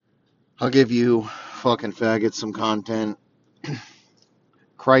I'll give you fucking faggots some content.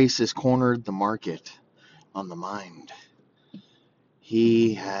 Christ has cornered the market on the mind.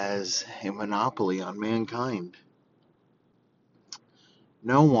 He has a monopoly on mankind.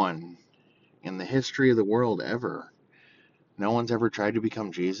 No one in the history of the world ever, no one's ever tried to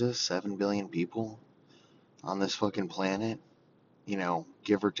become Jesus. 7 billion people on this fucking planet,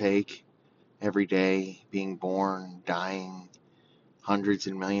 give or take, every day, being born, dying, hundreds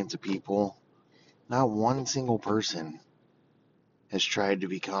and millions of people. Not one single person has tried to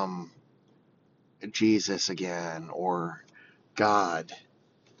become Jesus again, or God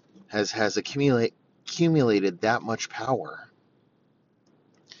has accumulated that much power.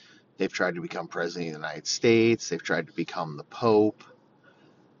 They've tried to become president of the United States. They've tried to become the Pope.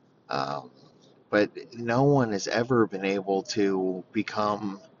 But no one has ever been able to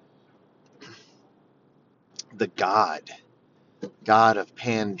become the God of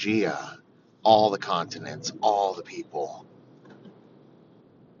Pangea, all the continents, all the people.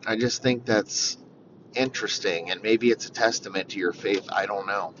 I just think that's interesting, and maybe it's a testament to your faith. I don't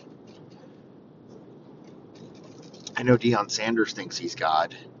know. I know Deion Sanders thinks he's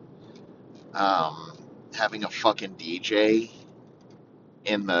God. Having a fucking DJ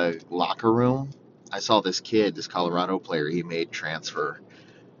in the locker room. I saw this kid, this Colorado player, he made transfer,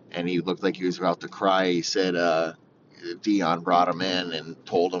 and he looked like he was about to cry. He said Deion brought him in and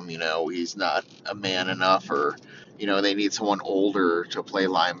told him, he's not a man enough, or, they need someone older to play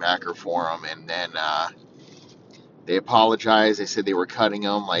linebacker for him. And then they apologized. They said they were cutting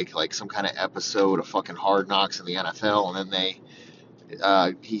him like some kind of episode of fucking Hard Knocks in the NFL. And then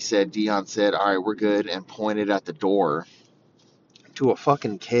Deion said, all right, we're good, and pointed at the door to a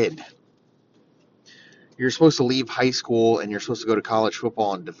fucking kid. You're supposed to leave high school and you're supposed to go to college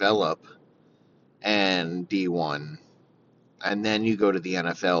football and develop and D1. And then you go to the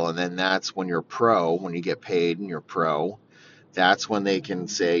NFL, and then that's when you're pro, when you get paid and you're pro. That's when they can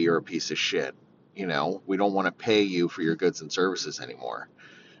say you're a piece of shit. We don't want to pay you for your goods and services anymore.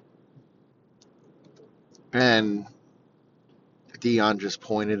 And Deion just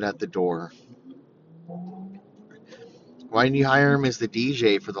pointed at the door. Why didn't you hire him as the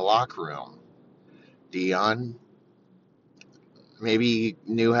DJ for the locker room? Deion, maybe he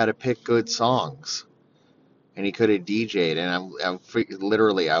knew how to pick good songs, and he could have DJ'd. And I'm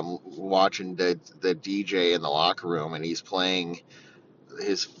watching the DJ in the locker room, and he's playing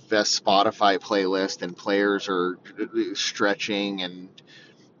his best Spotify playlist, and players are stretching and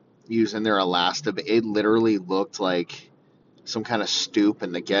using their elastic. It literally looked like some kind of stoop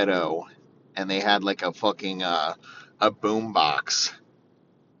in the ghetto, and they had like a fucking a boom box,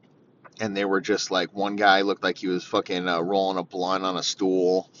 and they were just like, one guy looked like he was fucking rolling a blunt on a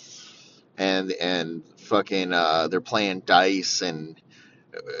stool, and fucking they're playing dice and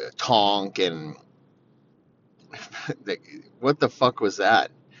tonk, and what the fuck was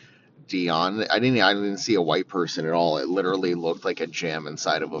that, Dion? I didn't see a white person at all. It literally looked like a gym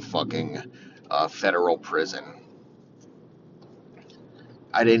inside of a fucking federal prison.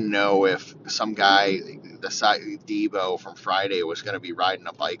 I didn't know if some guy, Debo from Friday, was going to be riding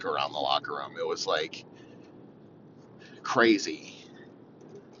a bike around the locker room. It was like crazy.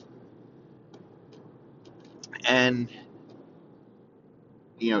 And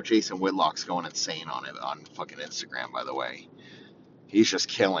Jason Whitlock's going insane on it on fucking Instagram, by the way. He's just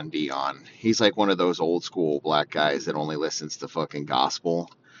killing Dion. He's like one of those old school black guys that only listens to fucking gospel.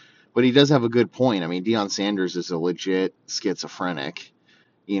 But he does have a good point. I mean, Deion Sanders is a legit schizophrenic.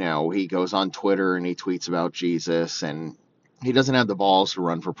 He goes on Twitter and he tweets about Jesus, and he doesn't have the balls to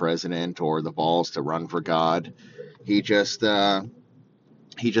run for president or the balls to run for God. He just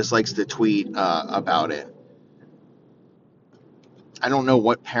likes to tweet about it. I don't know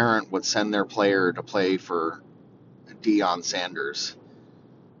what parent would send their player to play for Deion Sanders.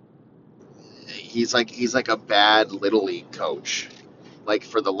 He's like a bad little league coach, like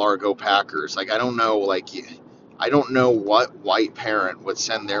for the Largo Packers. Like I don't know what white parent would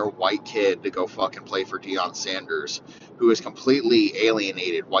send their white kid to go fucking play for Deion Sanders, who has completely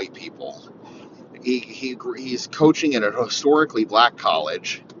alienated white people. He's coaching at a historically black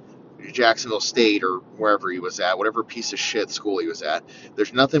college, Jacksonville State or wherever he was at, whatever piece of shit school he was at.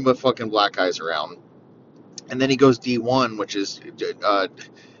 There's nothing but fucking black guys around. And then he goes D1, which is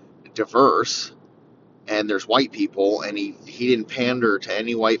diverse, and there's white people, and he didn't pander to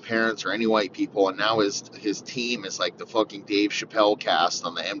any white parents or any white people, and now his team is like the fucking Dave Chappelle cast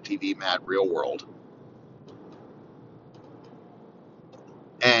on the MTV Mad Real World.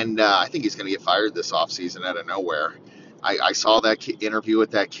 And I think he's going to get fired this offseason out of nowhere. I saw that interview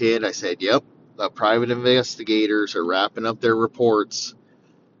with that kid. I said, yep, the private investigators are wrapping up their reports.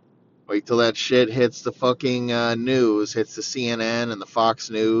 Wait till that shit hits the fucking news, hits the CNN and the Fox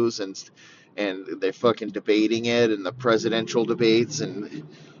News, and they're fucking debating it and the presidential debates, and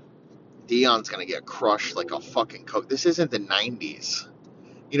Deion's gonna get crushed like a fucking coke. This isn't the '90s.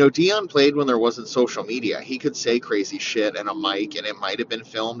 You know, Deion played when there wasn't social media. He could say crazy shit in a mic, and it might have been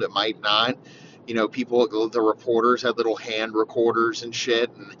filmed, it might not. You know, people, the reporters had little hand recorders and shit,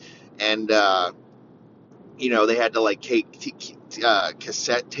 and you know, they had to like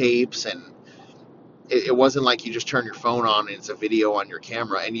cassette tapes, and it wasn't like you just turn your phone on and it's a video on your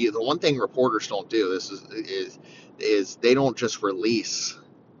camera. And the one thing reporters don't do is they don't just release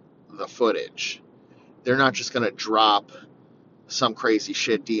the footage. They're not just gonna drop some crazy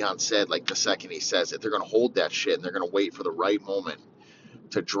shit Deion said like the second he says it. They're gonna hold that shit and they're gonna wait for the right moment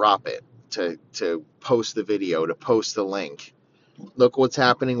to drop it, to post the video, to post the link. Look what's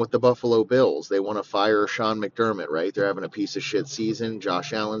happening with the Buffalo Bills. They want to fire Sean McDermott, right? They're having a piece of shit season.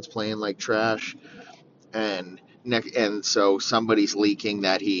 Josh Allen's playing like trash, and so somebody's leaking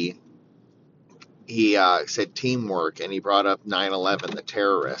that he said teamwork, and he brought up 9/11, the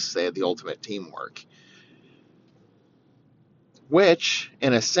terrorists. They had the ultimate teamwork, which,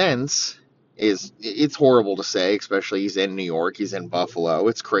 in a sense, it's horrible to say, especially he's in New York, he's in Buffalo.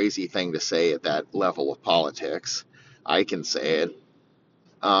 It's a crazy thing to say at that level of politics. I can say it.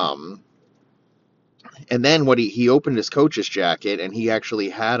 Um, and then he opened his coach's jacket, and he actually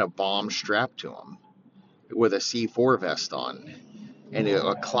had a bomb strapped to him with a C4 vest on and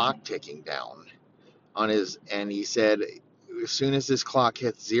a clock ticking down on his. And he said, as soon as this clock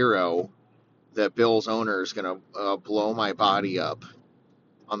hits zero, the Bills owner is gonna blow my body up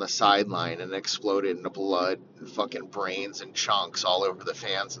on the sideline and exploded into blood and fucking brains and chunks all over the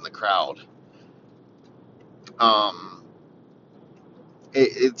fans and the crowd. Um,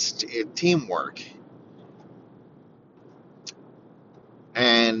 it's teamwork,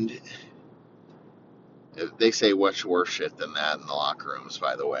 and they say much worse shit than that in the locker rooms.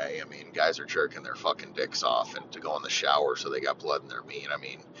 By the way, I mean, guys are jerking their fucking dicks off and to go in the shower so they got blood in their meat. I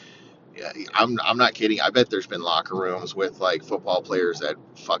mean, yeah, I'm not kidding. I bet there's been locker rooms with like football players that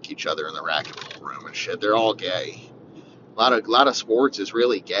fuck each other in the racquetball room and shit. They're all gay. A lot of sports is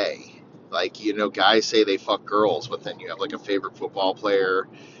really gay. Like, you know, guys say they fuck girls, but then you have like a favorite football player,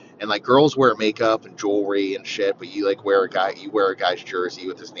 and like girls wear makeup and jewelry and shit, but you like wear a guy's jersey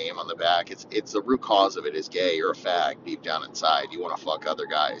with his name on the back. It's the root cause of it is gay. You're a fag deep down inside. You want to fuck other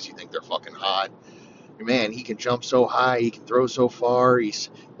guys. You think they're fucking hot. Man, he can jump so high. He can throw so far.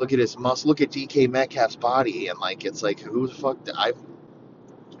 Look at his muscle. Look at DK Metcalf's body, and like it's like who the fuck? I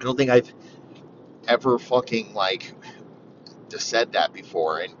don't think I've ever fucking like just said that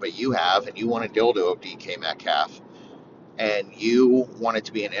before, but you have, and you want a dildo of DK Metcalf, and you want it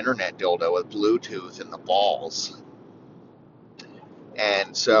to be an internet dildo with Bluetooth in the balls,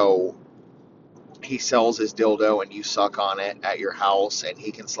 and so he sells his dildo, and you suck on it at your house, and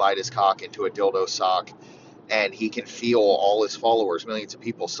he can slide his cock into a dildo sock, and he can feel all his followers, millions of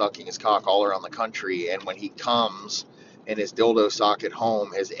people sucking his cock all around the country, and when he comes in his dildo sock at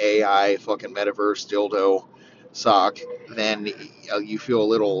home, his AI fucking metaverse dildo sock, then you feel a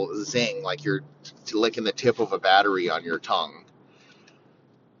little zing, like you're licking the tip of a battery on your tongue.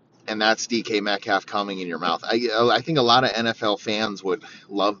 And that's DK Metcalf coming in your mouth. I think a lot of NFL fans would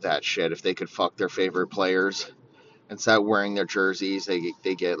love that shit if they could fuck their favorite players. Instead of wearing their jerseys,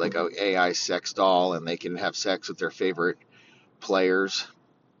 they get like a AI sex doll, and they can have sex with their favorite players.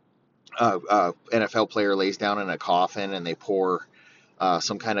 NFL player lays down in a coffin, and they pour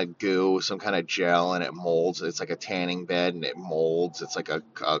some kind of goo, some kind of gel, and it molds. It's like a tanning bed, and it molds. It's like a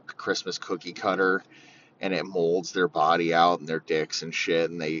Christmas cookie cutter, and it molds their body out and their dicks and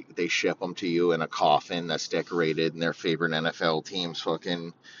shit. And they ship them to you in a coffin that's decorated in their favorite NFL team's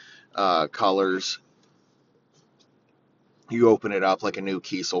fucking colors. You open it up like a new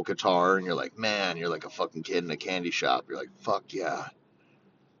Kiesel guitar, and you're like, man, you're like a fucking kid in a candy shop. You're like, fuck yeah,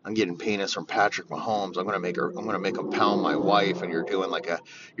 I'm getting penis from Patrick Mahomes. I'm gonna make him pound my wife, and you're doing like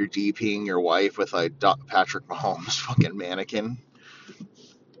you're DPing your wife with a Patrick Mahomes fucking mannequin,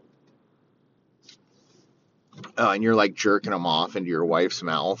 and you're like jerking him off into your wife's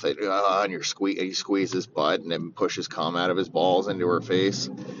mouth, and you squeeze his butt, and then pushes cum out of his balls into her face.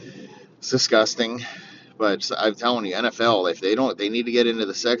 It's disgusting. But I'm telling you, NFL, if they need to get into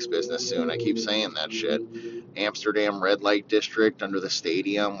the sex business soon. I keep saying that shit. Amsterdam red light district under the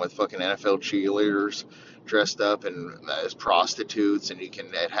stadium with fucking NFL cheerleaders dressed up and as prostitutes, and you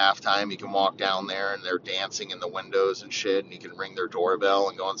can at halftime you can walk down there and they're dancing in the windows and shit, and you can ring their doorbell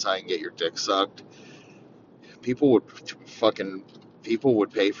and go inside and get your dick sucked. People would fucking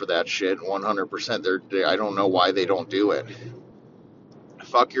pay for that shit 100%. I don't know why they don't do it.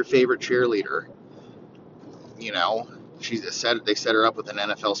 Fuck your favorite cheerleader. You know, they set her up with an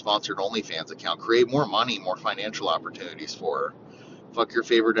NFL sponsored OnlyFans account. Create more money, more financial opportunities for her. Fuck your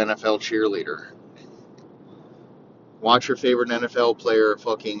favorite NFL cheerleader. Watch your favorite NFL player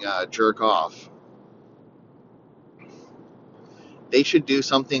fucking jerk off. They should do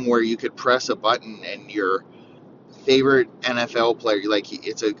something where you could press a button and your favorite NFL player, like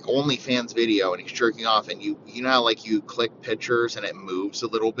it's a OnlyFans video and he's jerking off, and you know how like you click pictures and it moves a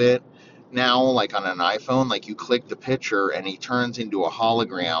little bit now, like on an iPhone, like you click the picture and he turns into a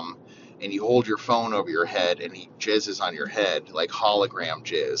hologram, and you hold your phone over your head and he jizzes on your head like hologram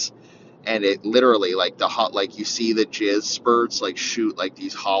jizz, and it literally like the hot like you see the jizz spurts like shoot like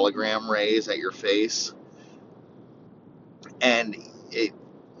these hologram rays at your face, and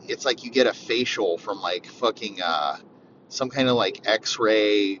it's like you get a facial from like fucking some kind of like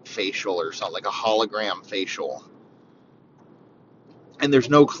X-ray facial or something, like a hologram facial. And there's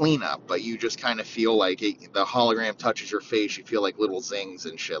no cleanup, but you just kind of feel like the hologram touches your face. You feel like little zings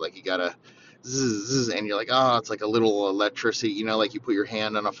and shit. Like you gotta zzz, and you're like, oh, it's like a little electricity. You know, like you put your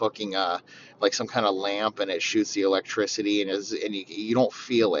hand on a fucking like some kind of lamp and it shoots the electricity, and you don't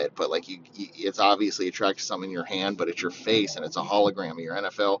feel it, but like it's obviously attracted something in your hand, but it's your face and it's a hologram of your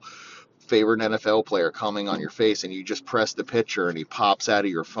favorite NFL player coming on your face, and you just press the picture and he pops out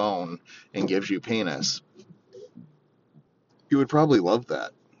of your phone and gives you penis. You would probably love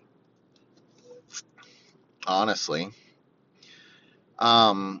that, honestly.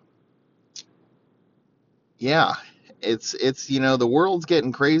 Um, yeah, it's the world's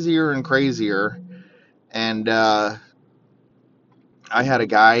getting crazier and crazier, and I had a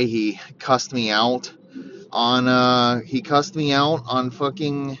guy, he cussed me out on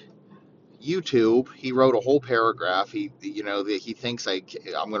fucking YouTube. He wrote a whole paragraph. That he thinks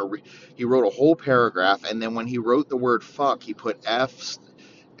I'm gonna. He wrote a whole paragraph, and then when he wrote the word fuck, he put F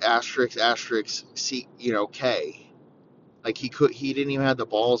asterisk asterisk C, K. Like he didn't even have the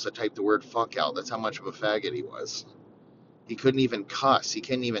balls to type the word fuck out. That's how much of a faggot he was. He couldn't even cuss. He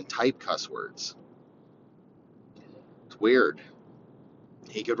couldn't even type cuss words. It's weird.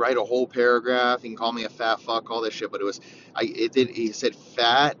 He could write a whole paragraph. He can call me a fat fuck, all this shit. But he said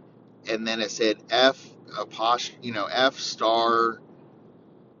fat, and then it said F F star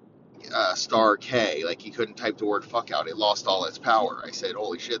K. Like he couldn't type the word fuck out. It lost all its power. I said,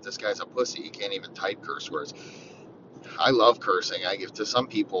 holy shit, this guy's a pussy. He can't even type curse words. I love cursing. I give to some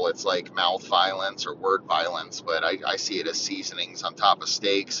people it's like mouth violence or word violence, but I see it as seasonings on top of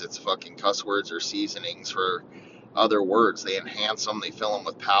steaks. It's fucking cuss words or seasonings for other words. They enhance them. They fill them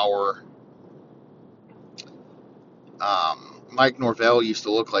with power. Mike Norvell used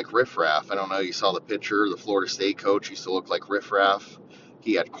to look like Riff Raff. I don't know. You saw the picture. The Florida State coach used to look like Riff Raff.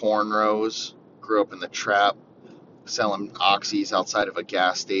 He had cornrows. Grew up in the trap, selling oxys outside of a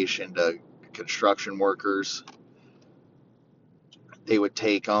gas station to construction workers. They would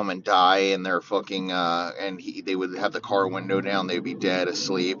take them and die in their fucking they would have the car window down. They'd be dead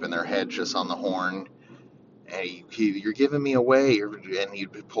asleep and their head just on the horn. And you're giving me away, and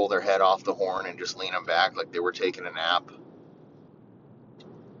he'd pull their head off the horn and just lean them back like they were taking a nap.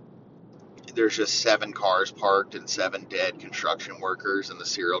 There's just 7 cars parked and 7 dead construction workers, and the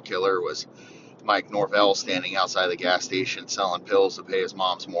serial killer was Mike Norvell standing outside the gas station selling pills to pay his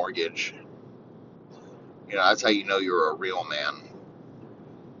mom's mortgage. That's how you know you're a real man.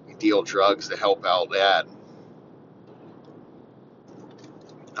 You deal drugs to help out dad.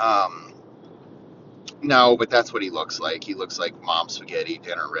 No, but that's what he looks like. He looks like mom spaghetti,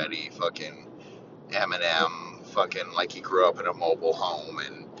 dinner ready, fucking Eminem, fucking like he grew up in a mobile home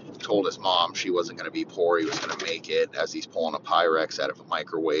and told his mom she wasn't going to be poor, he was going to make it, as he's pulling a Pyrex out of a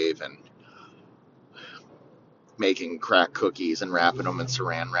microwave and making crack cookies and wrapping them in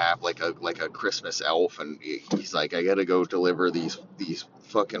saran wrap like a Christmas elf, and he's like, I got to go deliver these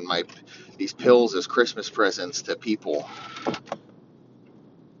pills as Christmas presents to people.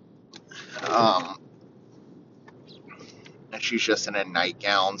 And she's just in a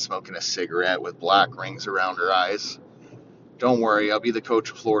nightgown smoking a cigarette with black rings around her eyes. Don't worry, I'll be the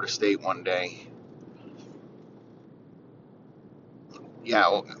coach of Florida State one day.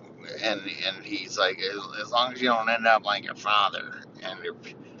 Yeah, and he's like, as long as you don't end up like your father. And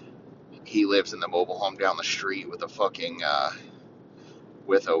he lives in the mobile home down the street with a fucking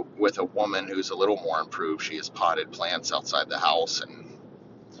with a woman who's a little more improved. She has potted plants outside the house, and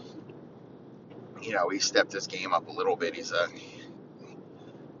he stepped his game up a little bit. He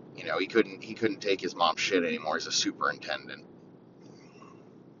couldn't take his mom's shit anymore. He's a superintendent.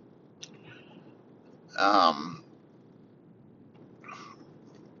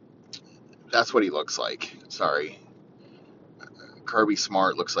 That's what he looks like. Sorry. Kirby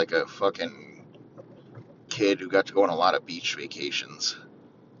Smart looks like a fucking kid who got to go on a lot of beach vacations.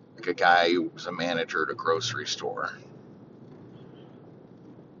 Like a guy who was a manager at a grocery store.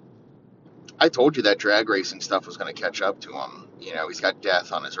 I told you that drag racing stuff was going to catch up to him. You know, he's got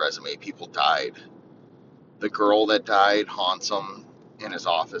death on his resume. People died. The girl that died haunts him in his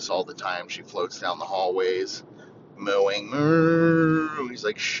office all the time. She floats down the hallways, mooing. He's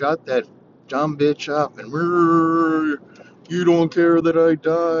like, shut that dumb bitch up. And you don't care that I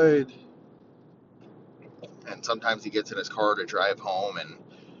died. And sometimes he gets in his car to drive home and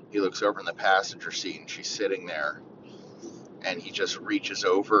he looks over in the passenger seat and she's sitting there. And he just reaches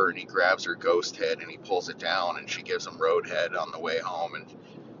over and he grabs her ghost head and he pulls it down and she gives him road head on the way home.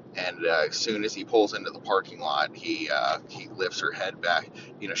 And as soon as he pulls into the parking lot, he lifts her head back.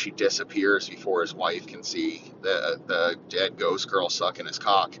 You know, she disappears before his wife can see the dead ghost girl sucking his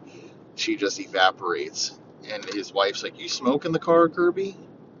cock. She just evaporates. And his wife's like, "You smoke in the car, Kirby?"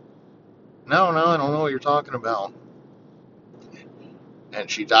 No, I don't know what you're talking about.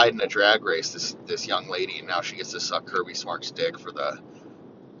 And she died in a drag race, this young lady, and now she gets to suck Kirby Smart's dick for an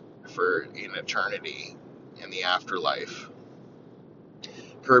eternity in the afterlife.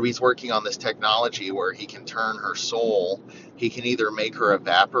 Kirby's working on this technology where he can turn her soul. He can either make her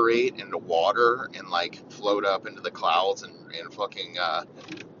evaporate into water and like float up into the clouds and fucking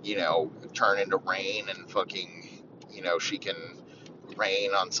turn into rain and fucking she can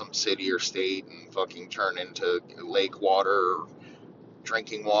rain on some city or state and fucking turn into lake water,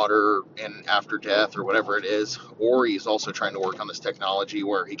 drinking water, and after death or whatever it is. Or he's also trying to work on this technology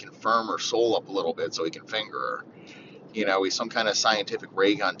where he can firm her soul up a little bit so he can finger her. He's some kind of scientific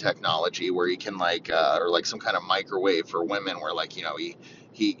ray gun technology where he can or like some kind of microwave for women where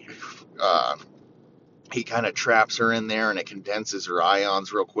he uh, he kind of traps her in there and it condenses her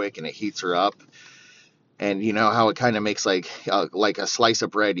ions real quick and it heats her up. And you know how it kind of makes like a slice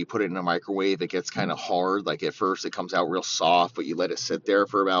of bread, you put it in a microwave, it gets kind of hard. Like at first it comes out real soft, but you let it sit there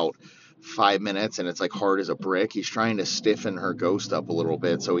for about 5 minutes and it's like hard as a brick. He's trying to stiffen her ghost up a little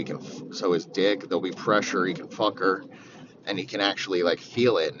bit so his dick, there'll be pressure, he can fuck her and he can actually like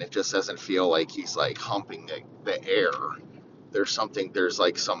feel it, and it just doesn't feel like he's like humping the air. There's some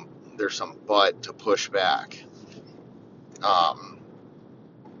butt to push back.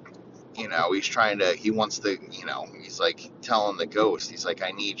 He wants to, he's like telling the ghost, he's like,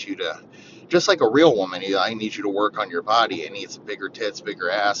 I need you to, just like a real woman, I need you to work on your body. I need some bigger tits, bigger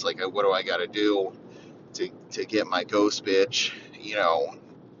ass. Like, what do I got to do to get my ghost bitch,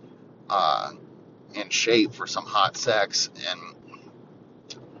 in shape for some hot sex? And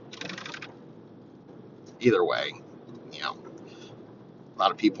either way, a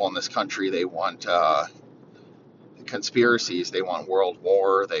lot of people in this country, they want conspiracies. They want world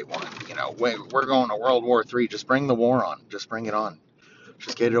war. They want, we're going to World War III. Just bring the war on. Just bring it on.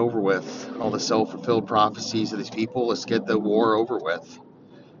 Just get it over with. All the self-fulfilled prophecies of these people. Let's get the war over with.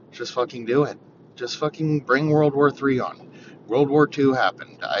 Just fucking do it. Just fucking bring World War III on. World War II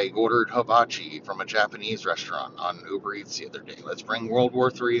happened. I ordered hibachi from a Japanese restaurant on Uber Eats the other day. Let's bring World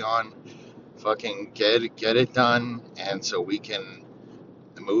War III on. Fucking get it done, and so we can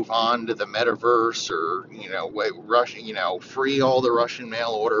move on to the metaverse, or Russia, free all the Russian mail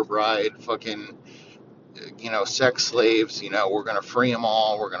order bride fucking sex slaves. We're gonna free them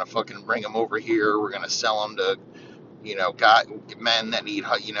all. We're gonna fucking bring them over here. We're gonna sell them to men that need,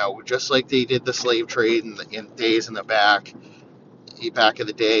 just like they did the slave trade in days in the back of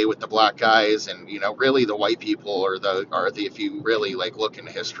the day with the black guys. And really the white people are the if you really like look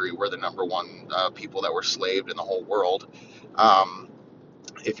into history, we're the number one people that were slaved in the whole world.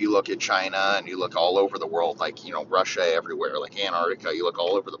 If you look at China and you look all over the world, like Russia, everywhere, like Antarctica, you look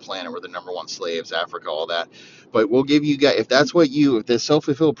all over the planet, we're the number one slaves, Africa, all that. But we'll give you guys, if that's what if the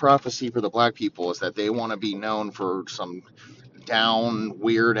self-fulfilled prophecy for the black people is that they want to be known for some down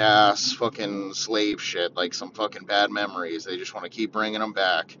weird ass fucking slave shit, like some fucking bad memories, they just want to keep bringing them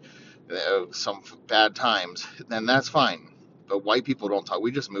back, some bad times, then that's fine. But white people don't talk.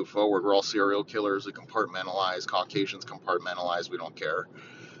 We just move forward. We're all serial killers. We compartmentalize. Caucasians compartmentalize. We don't care.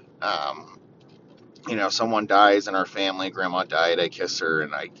 Someone dies in our family. Grandma died. I kiss her,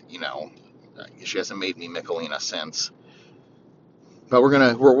 and she hasn't made me Michelina since. But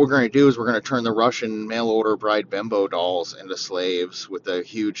what we're gonna do is we're gonna turn the Russian mail order bride bimbo dolls into slaves with the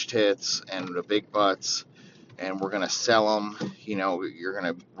huge tits and the big butts, and we're gonna sell them.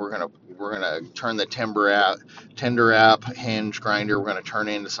 We're gonna turn the Tinder app, Hinge, Grinder. We're gonna turn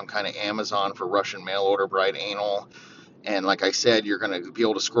it into some kind of Amazon for Russian mail order bride anal, And like I said, you're going to be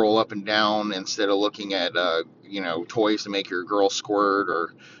able to scroll up and down instead of looking at, toys to make your girl squirt,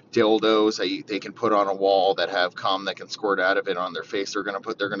 or dildos that they can put on a wall that have cum that can squirt out of it on their face. They're going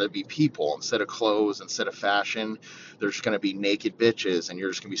to be people instead of clothes, instead of fashion. They're just going to be naked bitches, and you're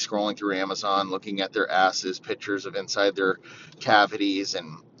just going to be scrolling through Amazon, looking at their asses, pictures of inside their cavities,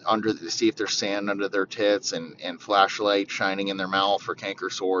 and to see if there's sand under their tits, and flashlight shining in their mouth for canker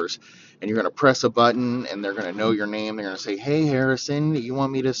sores. And you're going to press a button, and they're going to know your name. They're going to say, "Hey, Harrison, you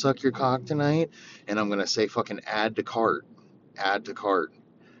want me to suck your cock tonight?" And I'm going to say, fucking add to cart, add to cart.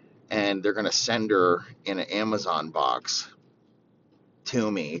 And they're going to send her in an Amazon box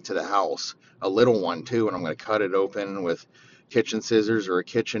to me, to the house, a little one too. And I'm going to cut it open with kitchen scissors or a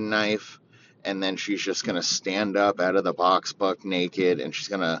kitchen knife. And then she's just going to stand up out of the box buck naked, and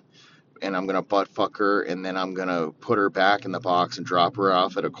I'm going to butt fuck her. And then I'm going to put her back in the box and drop her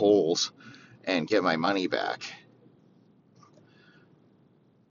off at a Kohl's and get my money back.